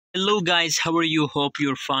Hello guys, how are you? Hope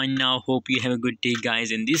you're fine now. Hope you have a good day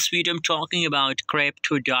guys. In this video I'm talking about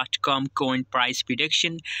crypto.com coin price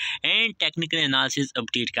prediction and technical analysis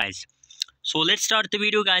update guys. So let's start the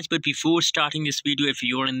video guys, but before starting this video, if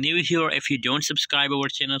you're new here, if you don't subscribe our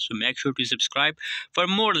channel, so make sure to subscribe for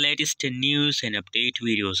more latest news and update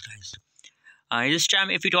videos guys. This time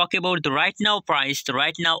if we talk about the right now price, the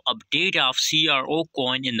right now update of CRO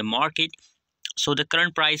coin in the market. So the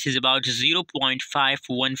current price is about 0.5149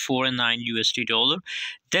 USD dollar.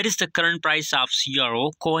 That is the current price of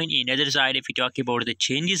CRO coin. In other side, if we talk about the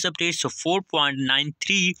changes update, so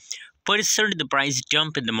 4.93% the price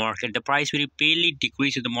jump in the market. The price very barely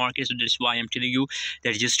decrease in the market. So that's why I'm telling you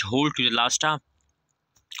that just hold to the last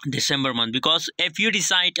December month, because if you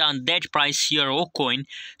decide on that price CRO coin,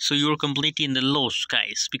 so you're completely in the loss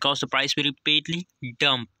guys, because the price very badly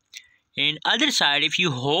dump. And other side, if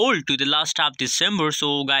you hold to the last of December,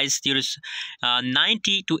 so guys, there is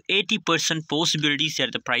 90 to 80% possibilities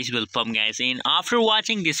that the price will pump guys. And after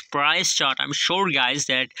watching this price chart, I'm sure guys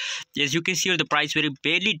that as you can see the price very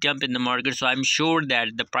barely dump in the market, so I'm sure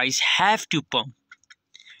that the price have to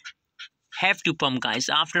pump guys.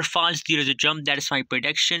 After falls there is a jump. That is my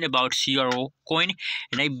prediction about CRO coin,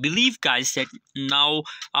 and I believe guys that now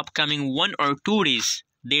upcoming 1 or 2 days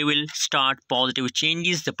they will start positive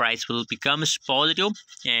changes. The price will become positive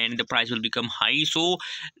and the price will become high. So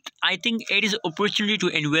I think it is opportunity to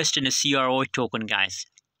invest in a CRO token guys.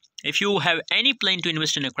 If you have any plan to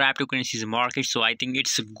invest in a cryptocurrencies market, so I think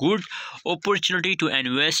it's a good opportunity to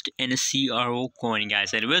invest in a CRO coin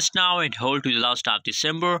guys. Invest now and hold to the last of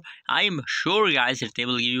December. I'm sure guys that they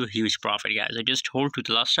will give you a huge profit guys. So just hold to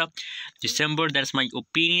the last of December. That's my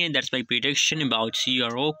opinion, that's my prediction about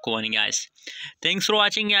CRO coin guys. Thanks for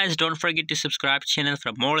watching guys. Don't forget to subscribe channel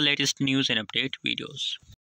for more latest news and update videos.